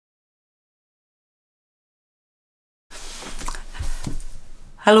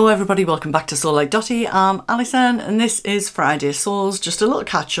Hello everybody, welcome back to Sew Like Dotty. I'm Alison and this is Friday Sews, just a little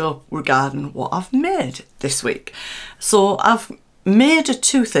catch up regarding what I've made this week. So I've made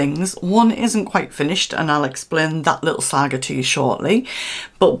two things. One isn't quite finished and I'll explain that little saga to you shortly,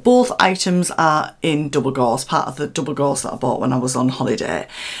 but both items are in double gauze, part of the double gauze that I bought when I was on holiday.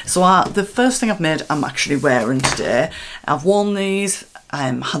 So the first thing I've made I'm actually wearing today. I've worn these,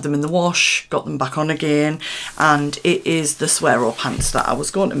 had them in the wash, got them back on again, and it is the swear-o pants that I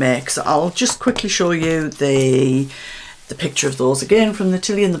was going to make. So I'll just quickly show you the picture of those again from the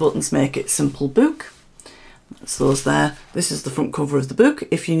Tilly and the Buttons Make It Simple book. That's those there. This is the front cover of the book.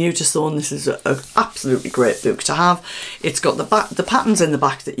 If you're new to sewing, this is an absolutely great book to have. It's got the patterns in the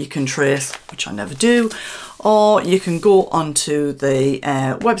back that you can trace, which I never do, or you can go onto the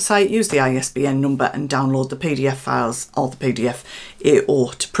website, use the ISBN number and download the PDF files or the PDF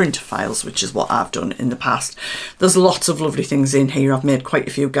AO to print files, which is what I've done in the past. There's lots of lovely things in here. I've made quite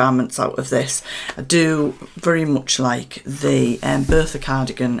a few garments out of this. I do very much like the Bertha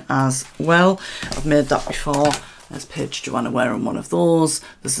cardigan as well. I've made that before. There's Paige Joanna wearing one of those.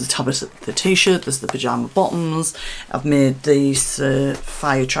 There's the Tabitha the t-shirt, there's the pyjama bottoms. I've made these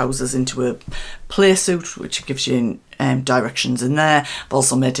fire trousers into a play suit, which gives you directions in there. I've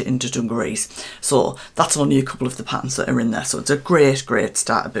also made it into dungarees. So that's only a couple of the patterns that are in there. So it's a great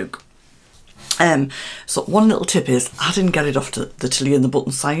starter book. So one little tip is I didn't get it off to the Tilly and the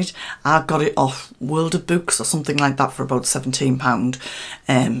Button site. I got it off World of Books or something like that for about £17.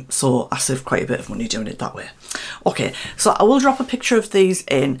 So I saved quite a bit of money doing it that way. Okay, so I will drop a picture of these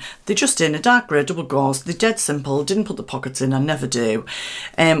in. They're just in a dark grey double gauze. They're dead simple. Didn't put the pockets in. I never do.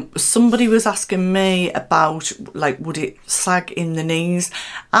 Somebody was asking me about, like, would it sag in the knees?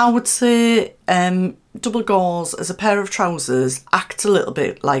 I would say double gauze as a pair of trousers acts a little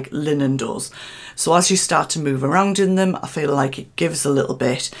bit like linen does. So as you start to move around in them, I feel like it gives a little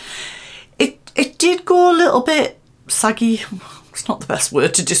bit. It did go a little bit saggy. It's not the best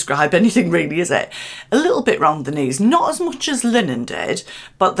word to describe anything really, is it? A little bit round the knees, not as much as linen did,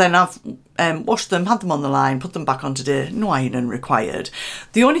 but then I've washed them, had them on the line, put them back on today, no ironing required.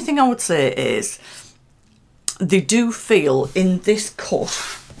 The only thing I would say is they do feel in this cut,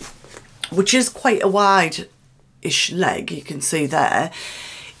 which is quite a wide-ish leg, you can see there.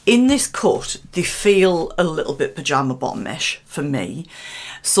 In this cut, they feel a little bit pyjama bottom-ish for me.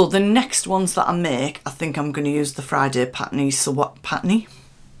 So the next ones that I make, I think I'm going to use the Friday Pattern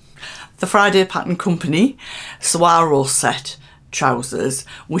Company Swear-o set trousers,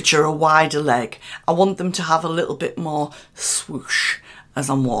 which are a wider leg. I want them to have a little bit more swoosh as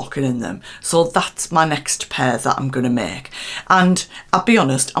I'm walking in them. So that's my next pair that I'm going to make. And I'll be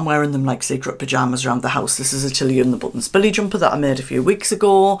honest, I'm wearing them like secret pyjamas around the house. This is a Tilly and the Buttons Billy jumper that I made a few weeks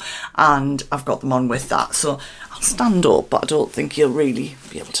ago, and I've got them on with that. So I'll stand up, but I don't think you'll really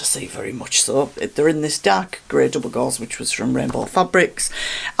be able to see very much. So they're in this dark grey double gauze, which was from Rainbow Fabrics.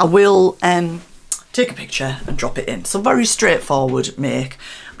 I will take a picture and drop it in. So very straightforward make.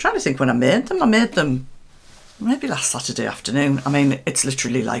 I'm trying to think when I made them. I made them maybe last Saturday afternoon. I mean, it's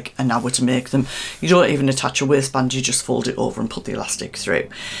literally like an hour to make them. You don't even attach a waistband, you just fold it over and put the elastic through.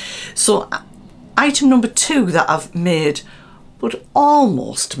 So item number 2 that I've made, but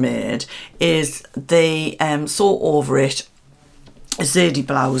almost made, is the Sew Over It Zadie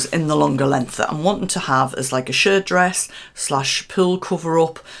blouse in the longer length that I'm wanting to have as like a shirt dress / pull cover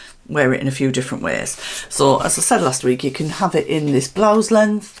up, wear it in a few different ways. So as I said last week, you can have it in this blouse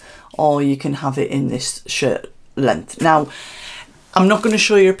length, or you can have it in this shirt length. Now, I'm not going to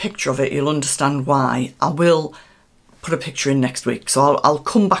show you a picture of it, you'll understand why. I will put a picture in next week, so I'll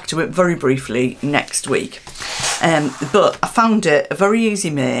come back to it very briefly next week. But I found it a very easy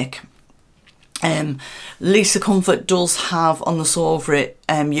make. Lisa Comfort does have on the Sew Over It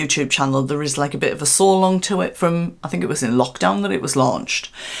YouTube channel, there is like a bit of a sew along to it from, I think it was in lockdown that it was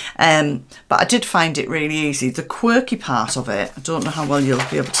launched. But I did find it really easy. The quirky part of it, I don't know how well you'll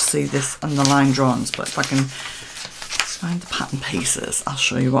be able to see this on the line drawings, but if I can find the pattern pieces, I'll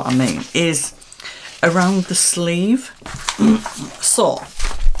show you what I mean, is around the sleeve. So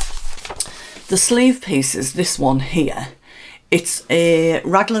the sleeve piece is this one here. It's a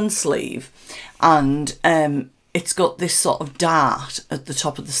raglan sleeve, and it's got this sort of dart at the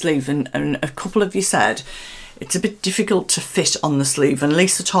top of the sleeve, and a couple of you said it's a bit difficult to fit on the sleeve, and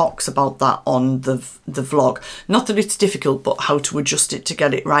Lisa talks about that on the vlog. Not that it's difficult, but how to adjust it to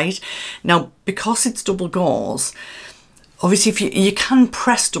get it right. Now, because it's double gauze, obviously if you can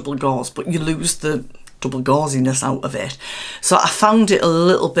press double gauze, but you lose the double gauziness out of it. So I found it a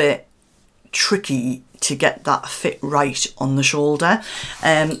little bit tricky to get that fit right on the shoulder.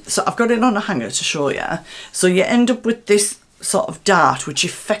 So I've got it on a hanger to show you. So you end up with this sort of dart which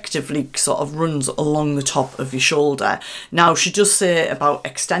effectively sort of runs along the top of your shoulder. Now she does say about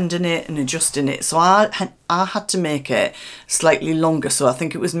extending it and adjusting it, so I had to make it slightly longer, so I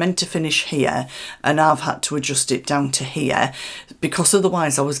think it was meant to finish here and I've had to adjust it down to here because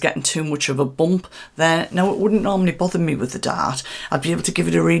otherwise I was getting too much of a bump there. Now it wouldn't normally bother me with the dart, I'd be able to give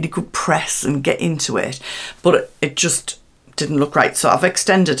it a really good press and get into it, but it just didn't look right, so I've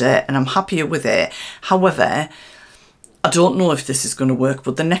extended it and I'm happier with it. However, I don't know if this is going to work,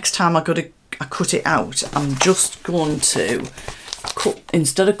 but the next time I cut it out, I'm just going to cut,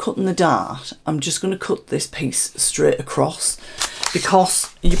 instead of cutting the dart, I'm just going to cut this piece straight across,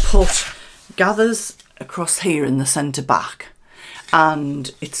 because you put gathers across here in the centre back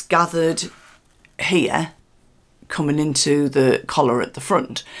and it's gathered here coming into the collar at the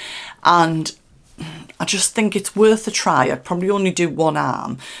front, and I just think it's worth a try. I'd probably only do one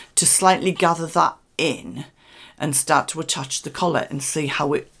arm to slightly gather that in and start to attach the collar and see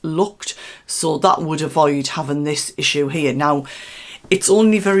how it looked, so that would avoid having this issue here. Now it's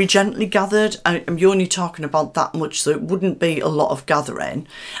only very gently gathered, I'm only talking about that much, so it wouldn't be a lot of gathering,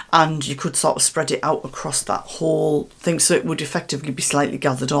 and you could sort of spread it out across that whole thing, so it would effectively be slightly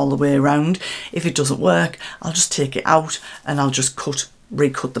gathered all the way around. If it doesn't work, I'll just take it out and I'll just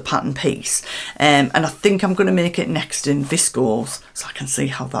recut the pattern piece, and I think I'm going to make it next in viscose so I can see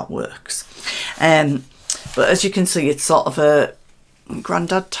how that works. But as you can see, it's sort of a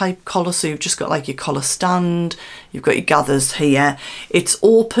grandad type collar, so you've just got like your collar stand, you've got your gathers here, it's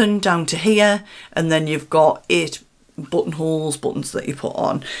open down to here, and then you've got 8 buttons that you put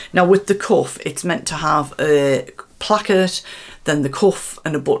on. Now with the cuff, it's meant to have a placket, then the cuff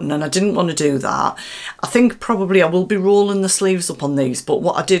and a button, and I didn't want to do that. I think probably I will be rolling the sleeves up on these, but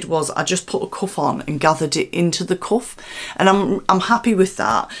what I did was I just put a cuff on and gathered it into the cuff, and I'm happy with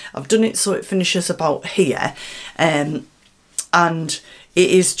that. I've done it so it finishes about here, and it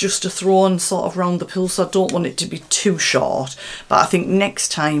is just a throw-on sort of round the pill, so I don't want it to be too short. But I think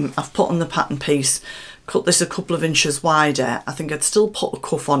next time I've put on the pattern piece, cut this a couple of inches wider, I think I'd still put a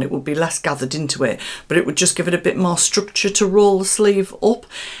cuff on. It would be less gathered into it, but it would just give it a bit more structure to roll the sleeve up.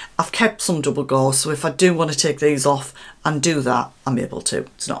 I've kept some double gauze, so if I do want to take these off and do that, I'm able to.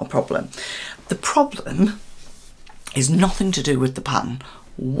 It's not a problem. The problem is nothing to do with the pattern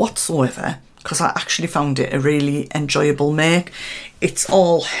whatsoever, because I actually found it a really enjoyable make. It's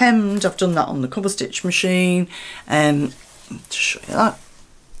all hemmed. I've done that on the cover stitch machine, to show you that.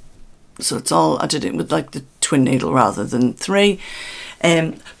 So it's all, I did it with like the twin needle rather than 3.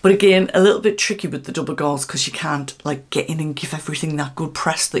 But again, a little bit tricky with the double gauze because you can't like get in and give everything that good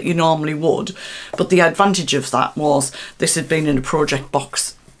press that you normally would. But the advantage of that was this had been in a project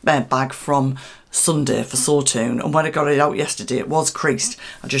box bag from Sunday for Sawtoon, and when I got it out yesterday it was creased.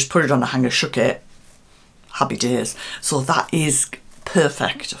 I just put it on a hanger, shook it, happy days. So that is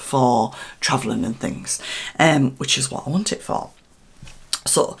perfect for travelling and things, which is what I want it for.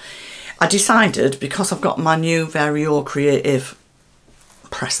 So I decided, because I've got my new Vario Creative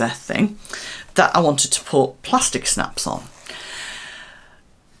presser thing, that I wanted to put plastic snaps on.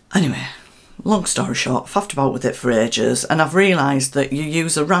 Anyway, long story short, I've faffed about with it for ages, and I've realised that you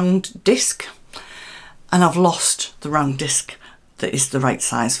use a round disc, and I've lost the round disc that is the right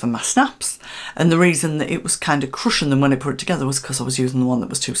size for my snaps, and the reason that it was kind of crushing them when I put it together was because I was using the one that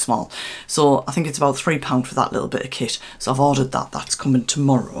was too small. So I think it's about £3 for that little bit of kit, so I've ordered that. That's coming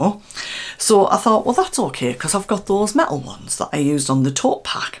tomorrow. So I thought, well, that's okay, because I've got those metal ones that I used on the tote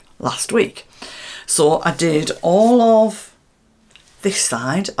pack last week. So I did all of this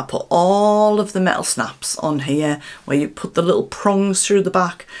side, I put all of the metal snaps on here, where you put the little prongs through the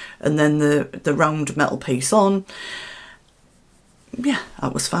back and then the round metal piece on. Yeah,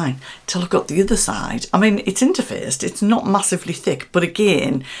 that was fine till I got the other side. I mean, it's interfaced, it's not massively thick, but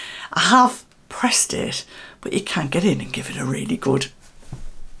again, I have pressed it, but you can't get in and give it a really good,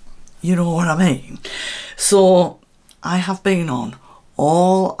 you know what I mean? So I have been on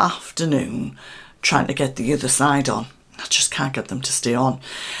all afternoon trying to get the other side on. I just can't get them to stay on.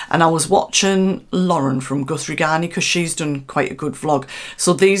 And I was watching Lauren from Guthrie Garney, because she's done quite a good vlog.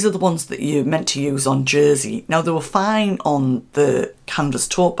 So these are the ones that you're meant to use on jersey. Now, they were fine on the canvas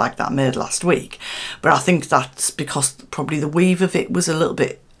tote bag that I made last week, but I think that's because probably the weave of it was a little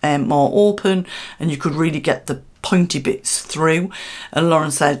bit more open and you could really get the pointy bits through. And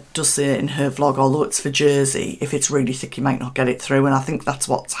Lauren does say in her vlog, although it's for jersey, if it's really thick you might not get it through, and I think that's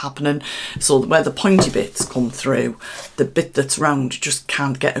what's happening. So where the pointy bits come through, the bit that's round, you just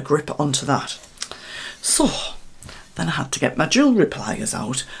can't get a grip onto that. So Then I had to get my jewellery pliers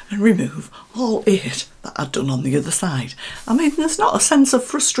out and remove all 8 that I'd done on the other side. I mean, there's not a sense of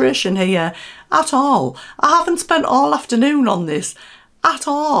frustration here at all. I haven't spent all afternoon on this at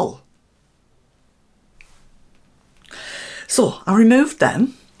all. So I removed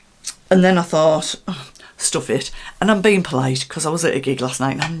them, and then I thought, oh, stuff it. And I'm being polite because I was at a gig last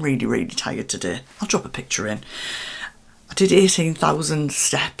night and I'm really, really tired today. I'll drop a picture in. I did 18,000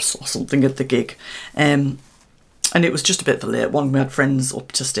 steps or something at the gig. And it was just a bit of a late one. We had friends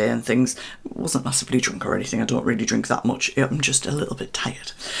up to stay and things. I wasn't massively drunk or anything. I don't really drink that much. I'm just a little bit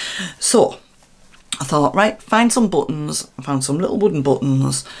tired. So I thought, right, find some buttons. I found some little wooden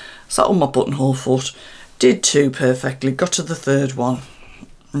buttons. Sat on my buttonhole foot. Did 2 perfectly. Got to the 3rd one.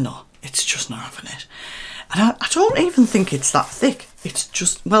 No, it's just not having it. And I don't even think it's that thick. It's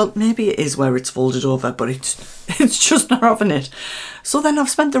just, well, maybe it is where it's folded over, but it's just not having it. So then I've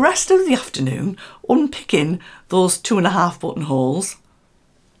spent the rest of the afternoon unpicking those 2.5 buttonholes.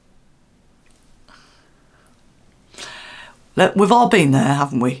 We've all been there,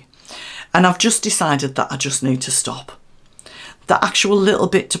 haven't we? And I've just decided that I just need to stop. The actual little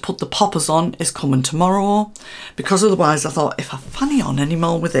bit to put the poppers on is coming tomorrow, because otherwise I thought if I fanny on any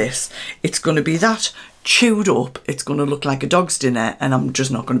more with this, it's going to be that chewed up, it's going to look like a dog's dinner, and I'm just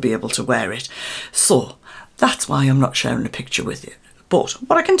not going to be able to wear it. So that's why I'm not sharing a picture with you. But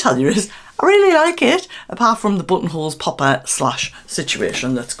what I can tell you is I really like it, apart from the buttonholes popper slash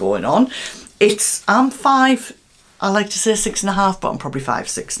situation that's going on. I'm 5, I like to say 6.5, but I'm probably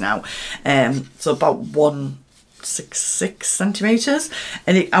 5'6" now. So about 166 centimetres,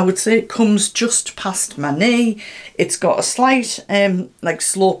 and I would say it comes just past my knee. It's got a slight like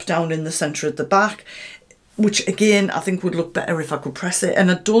slope down in the centre at the back, which again I think would look better if I could press it. And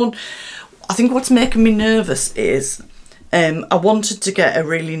I think what's making me nervous is I wanted to get a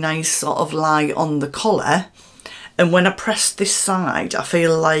really nice sort of lie on the collar, and when I press this side I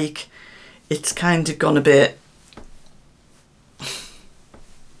feel like it's kind of gone a bit,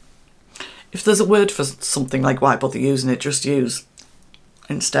 if there's a word for something like why bother using it, just use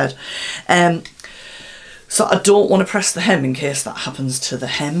instead. So I don't want to press the hem in case that happens to the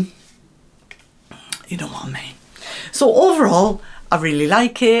hem. You know what I mean. So overall, I really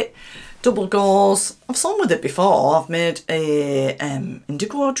like it. Double gauze. I've sewn with it before. I've made a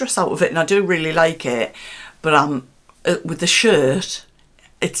indigo dress out of it and I do really like it. But with the shirt,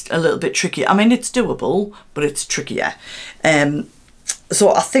 it's a little bit tricky. I mean, it's doable, but it's trickier.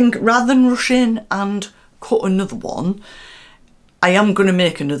 So I think rather than rush in and cut another one, I am going to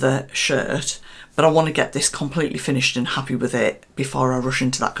make another shirt, but I want to get this completely finished and happy with it before I rush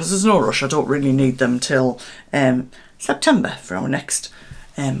into that, because there's no rush. I don't really need them till September for our next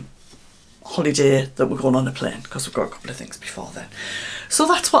holiday that we're going on a plane, because we've got a couple of things before then. So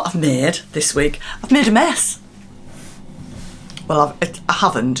that's what I've made this week. I've made a mess. Well, I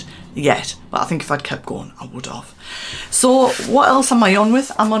haven't yet, but I think if I'd kept going I would have. So what else am I on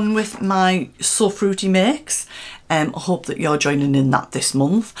with? I'm on with my So Fruity Makes. I hope that you're joining in that this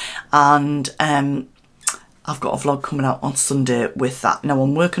month, and I've got a vlog coming out on Sunday with that. Now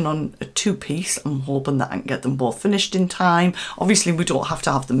I'm working on a 2-piece. I'm hoping that I can get them both finished in time. Obviously we don't have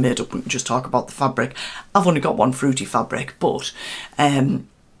to have them made up, we can just talk about the fabric. I've only got one fruity fabric, but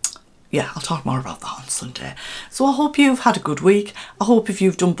yeah, I'll talk more about that on Sunday. So I hope you've had a good week. I hope if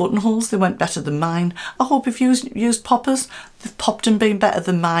you've done buttonholes, they went better than mine. I hope if you've used poppers, they've popped and been better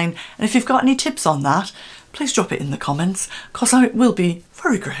than mine. And if you've got any tips on that, please drop it in the comments, because I will be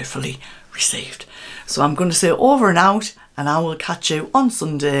very gratefully received. So I'm going to say over and out, and I will catch you on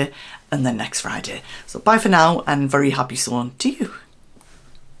Sunday and then next Friday. So bye for now, and very happy sewing to you.